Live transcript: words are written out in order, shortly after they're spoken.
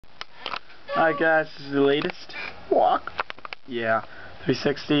Alright guys, this is the latest walk. Yeah,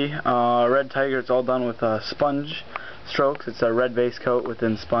 360, Red Tiger. It's all done with sponge strokes. It's a red base coat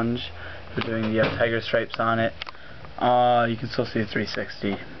within sponge. We're doing the tiger stripes on it. You can still see the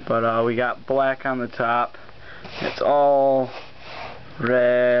 360. But we got black on the top. It's all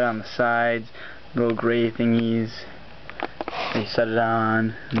red on the sides, little gray thingies. You set it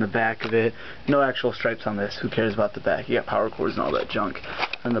on in the back of it. No actual stripes on this. Who cares about the back? You got power cords and all that junk.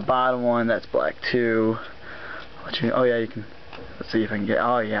 And the bottom one, that's black too. Oh yeah, you can. Let's see if I can get.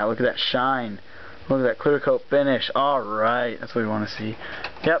 Oh yeah, look at that shine. Look at that clear coat finish. Alright, that's what we want to see.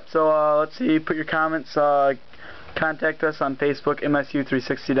 Yep, so let's see. Put your comments. Contact us on Facebook,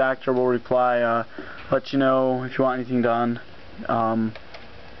 MSU360 Doctor. We'll reply. Let you know if you want anything done.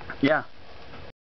 Yeah.